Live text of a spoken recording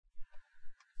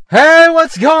Hey,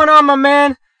 what's going on, my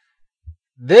man?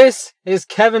 This is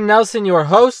Kevin Nelson, your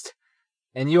host,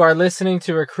 and you are listening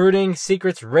to Recruiting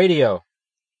Secrets Radio.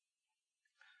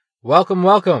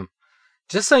 Welcome.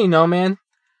 Just so you know, man,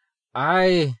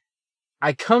 I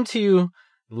come to you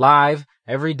live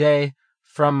every day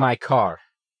from my car.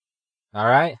 All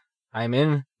right? I'm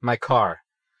in my car.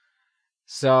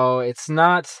 So it's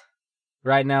not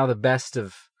right now the best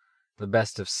of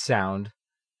sound,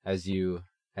 as you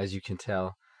can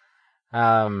tell.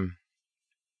 But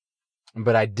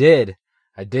I did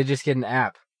just get an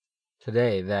app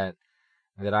today that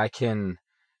I can,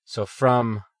 so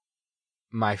from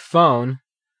my phone,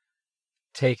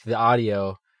 take the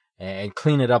audio and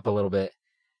clean it up a little bit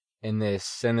in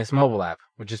this mobile app,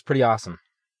 which is pretty awesome.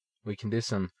 We can do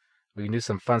some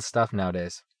fun stuff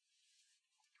nowadays.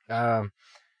 I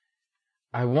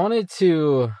wanted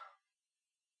to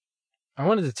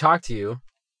talk to you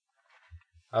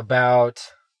about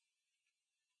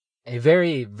a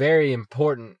very, very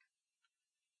important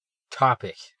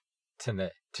topic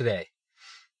today.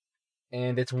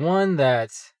 And it's one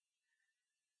that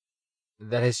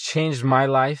has changed my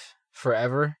life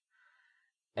forever.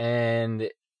 And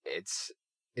it's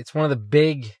one of the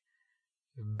big,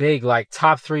 like,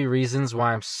 top 3 reasons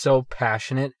why I'm so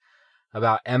passionate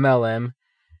about MLM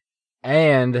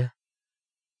and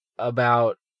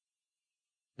about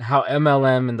how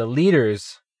MLM and the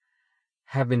leaders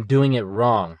have been doing it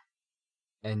wrong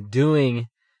and doing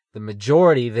the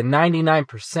majority, the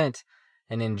 99%,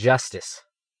 an injustice.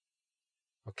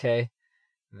 Okay?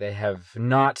 They have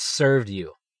not served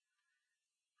you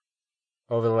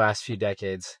over the last few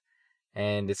decades,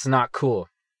 and it's not cool.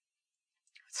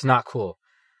 It's not cool.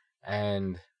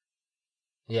 And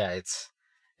yeah, it's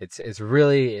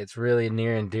really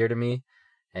near and dear to me,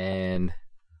 and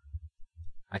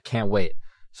I can't wait.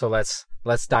 So let's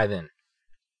dive in.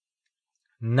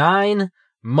 9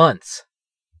 months.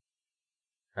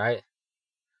 Right?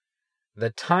 The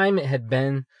time it had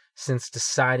been since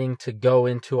deciding to go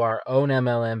into our own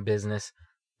MLM business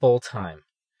full time.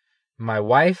 My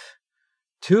wife,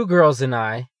 2 girls, and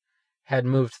I had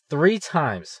moved 3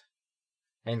 times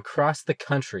and crossed the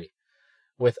country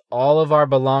with all of our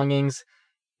belongings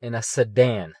in a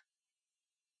sedan.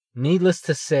 Needless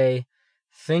to say,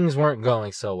 things weren't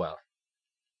going so well.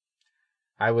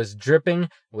 I was dripping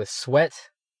with sweat.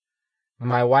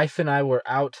 My wife and I were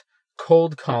out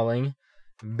cold calling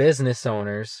business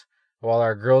owners while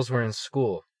our girls were in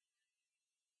school.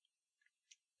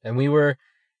 And we were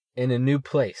in a new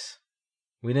place.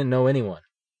 We didn't know anyone.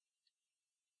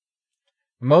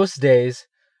 Most days,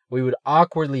 we would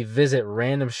awkwardly visit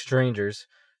random strangers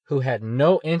who had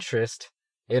no interest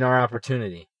in our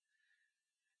opportunity,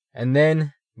 and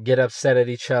then get upset at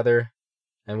each other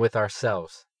and with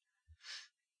ourselves.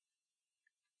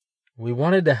 We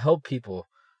wanted to help people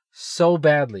so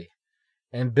badly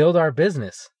and build our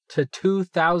business to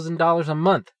 $2,000 a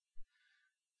month.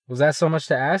 Was that so much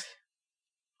to ask?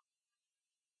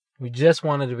 We just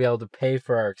wanted to be able to pay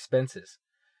for our expenses.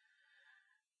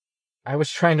 I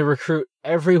was trying to recruit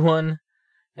everyone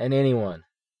and anyone,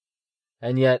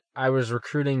 and yet I was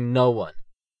recruiting no one.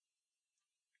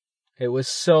 It was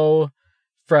so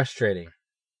frustrating,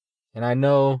 and I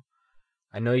know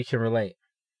you can relate.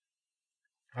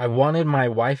 I wanted my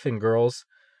wife and girls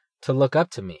to look up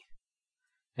to me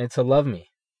and to love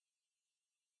me.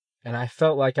 And I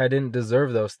felt like I didn't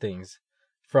deserve those things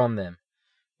from them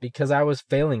because I was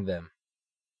failing them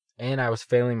and I was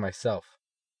failing myself.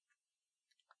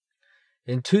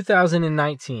 In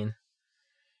 2019,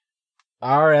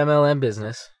 our MLM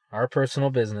business, our personal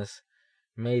business,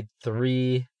 made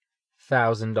 $3,000.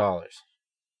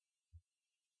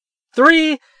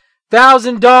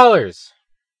 $3,000!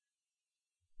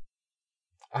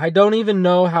 I don't even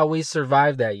know how we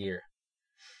survived that year.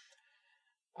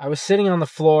 I was sitting on the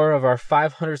floor of our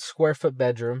 500 square foot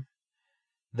bedroom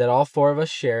that all 4 of us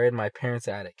share in my parents'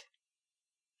 attic.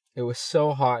 It was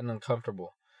so hot and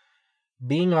uncomfortable,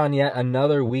 being on yet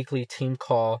another weekly team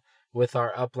call with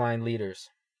our upline leaders,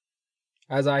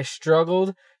 as I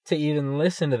struggled to even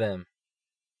listen to them,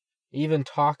 even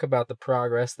talk about the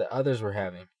progress that others were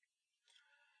having.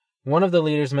 One of the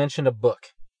leaders mentioned a book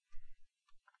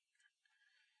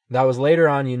that was later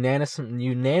on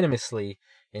unanimously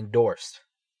endorsed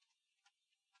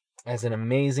as an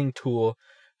amazing tool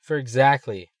for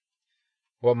exactly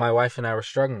what my wife and I were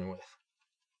struggling with.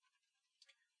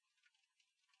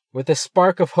 With a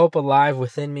spark of hope alive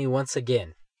within me once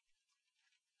again,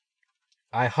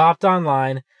 I hopped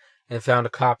online and found a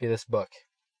copy of this book.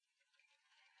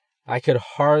 I could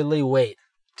hardly wait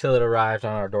till it arrived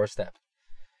on our doorstep.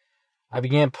 I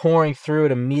began pouring through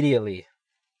it immediately.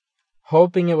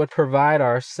 hoping it would provide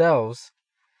ourselves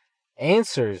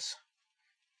answers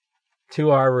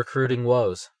to our recruiting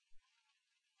woes.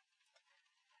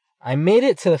 I made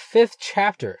it to the 5th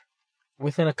chapter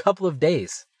within a couple of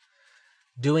days,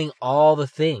 doing all the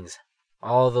things,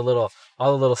 all the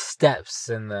little steps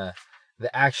and the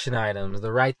action items,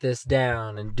 the write this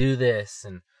down and do this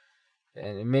and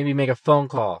maybe make a phone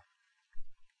call.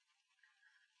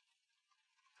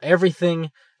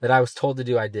 Everything that I was told to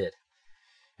do, I did.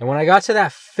 And when I got to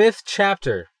that 5th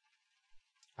chapter,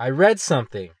 I read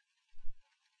something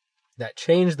that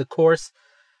changed the course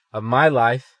of my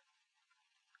life,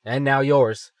 and now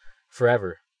yours,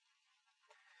 forever.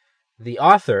 The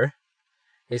author,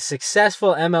 a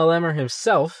successful MLMer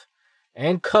himself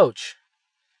and coach,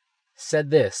 said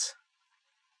this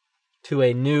to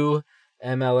a new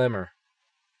MLMer.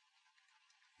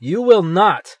 You will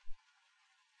not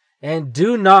and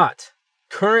do not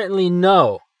currently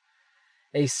know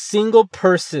a single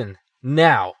person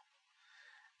now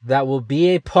that will be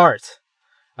a part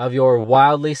of your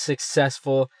wildly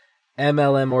successful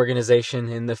MLM organization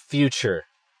in the future.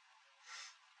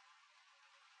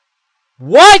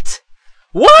 What?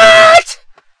 What?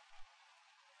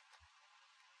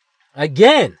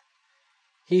 Again,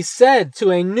 he said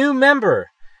to a new member,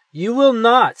 you will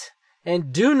not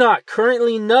and do not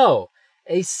currently know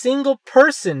a single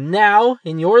person now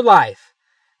in your life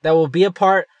that will be a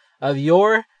part of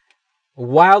your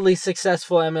wildly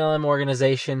successful MLM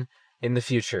organization in the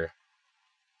future.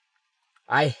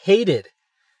 I hated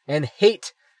and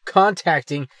hate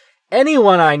contacting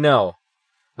anyone I know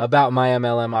about my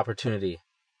MLM opportunity.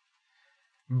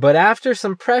 But after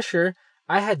some pressure,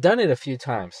 I had done it a few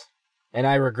times, and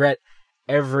I regret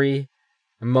every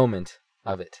moment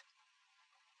of it.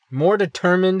 More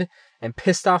determined and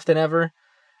pissed off than ever,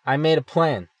 I made a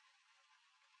plan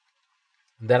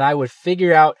that I would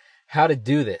figure out how to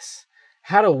do this,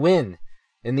 how to win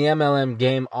in the MLM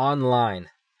game online,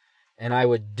 and I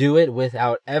would do it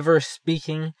without ever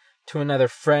speaking to another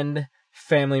friend,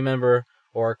 family member,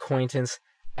 or acquaintance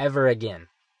ever again.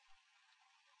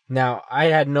 Now, I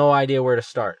had no idea where to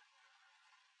start,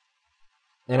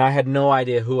 and I had no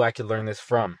idea who I could learn this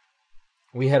from.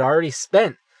 I'd already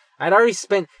spent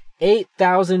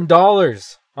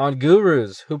 $8,000 on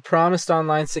gurus who promised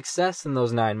online success in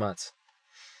those 9 months.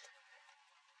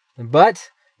 But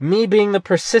me being the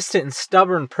persistent and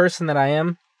stubborn person that I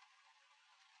am,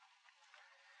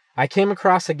 I came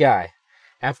across a guy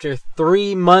after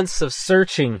 3 months of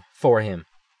searching for him.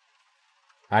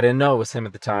 I didn't know it was him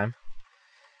at the time.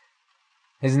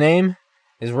 His name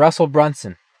is Russell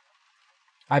Brunson.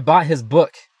 I bought his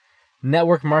book,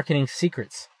 Network Marketing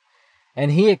Secrets,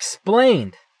 and he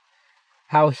explained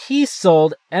how he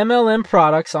sold MLM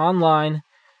products online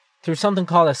through something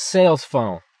called a sales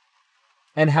funnel,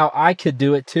 and how I could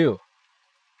do it too.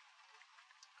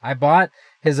 I bought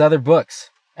his other books,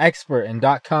 Expert and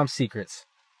 .com Secrets,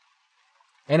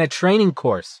 and a training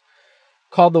course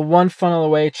called the One Funnel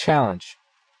Away Challenge.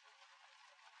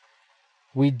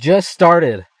 We just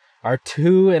started our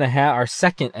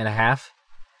second and a half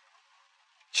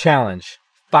challenge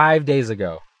 5 days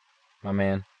ago, my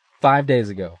man, 5 days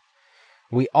ago.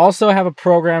 We also have a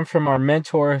program from our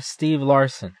mentor, Steve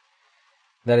Larson,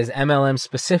 that is MLM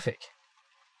specific,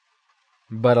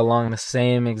 but along the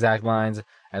same exact lines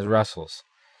as Russell's.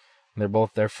 They're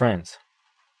both their friends.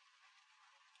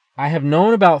 I have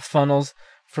known about funnels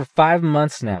for 5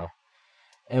 months now,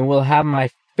 and will have my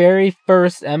very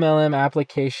first MLM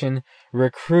application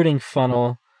recruiting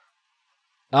funnel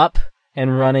up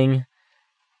and running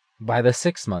by the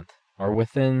 6th month, or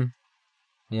within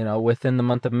the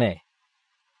month of May.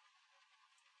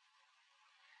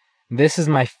 This is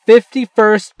my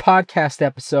 51st podcast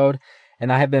episode,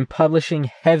 and I have been publishing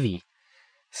heavy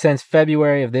since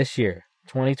February of this year,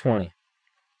 2020.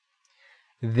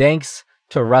 Thanks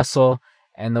to Russell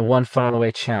and the One Funnel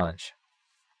Away Challenge.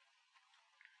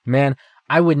 Man,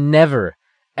 I would never,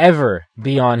 ever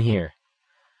be on here.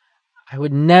 I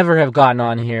would never have gotten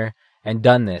on here and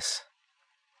done this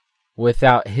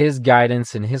without his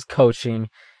guidance and his coaching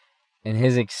and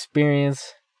his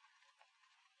experience.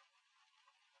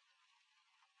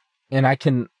 And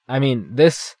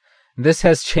this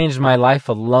has changed my life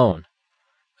alone.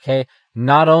 Okay?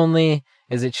 Not only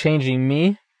is it changing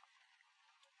me,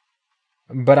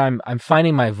 but I'm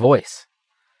finding my voice.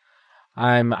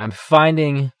 I'm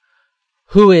finding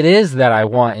who it is that I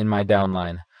want in my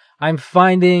downline. I'm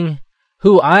finding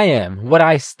who I am, what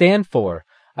I stand for.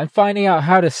 I'm finding out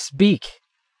how to speak,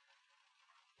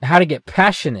 how to get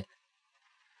passionate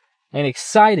and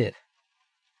excited,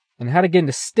 and how to get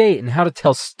into state, and how to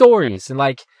tell stories, and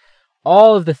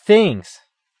all of the things.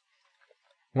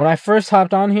 When I first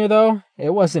hopped on here, though,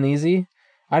 it wasn't easy.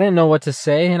 I didn't know what to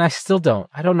say, and I still don't.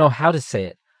 I don't know how to say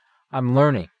it. I'm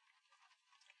learning.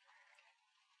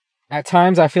 At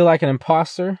times, I feel like an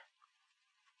imposter,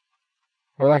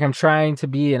 or like I'm trying to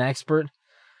be an expert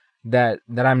that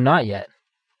I'm not yet.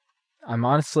 I'm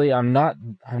not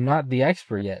the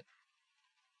expert yet.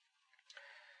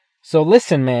 So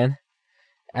listen, man,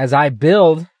 as I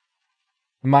build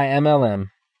my MLM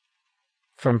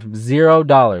from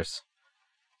 $0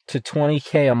 to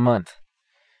 $20K a month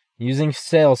using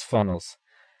sales funnels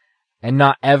and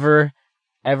not ever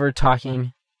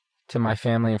talking to my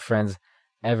family and friends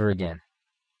ever again.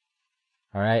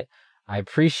 All right? I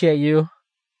appreciate you.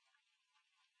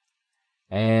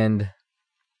 And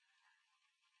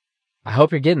I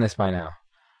hope you're getting this by now.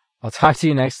 I'll talk to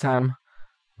you next time.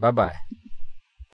 Bye-bye.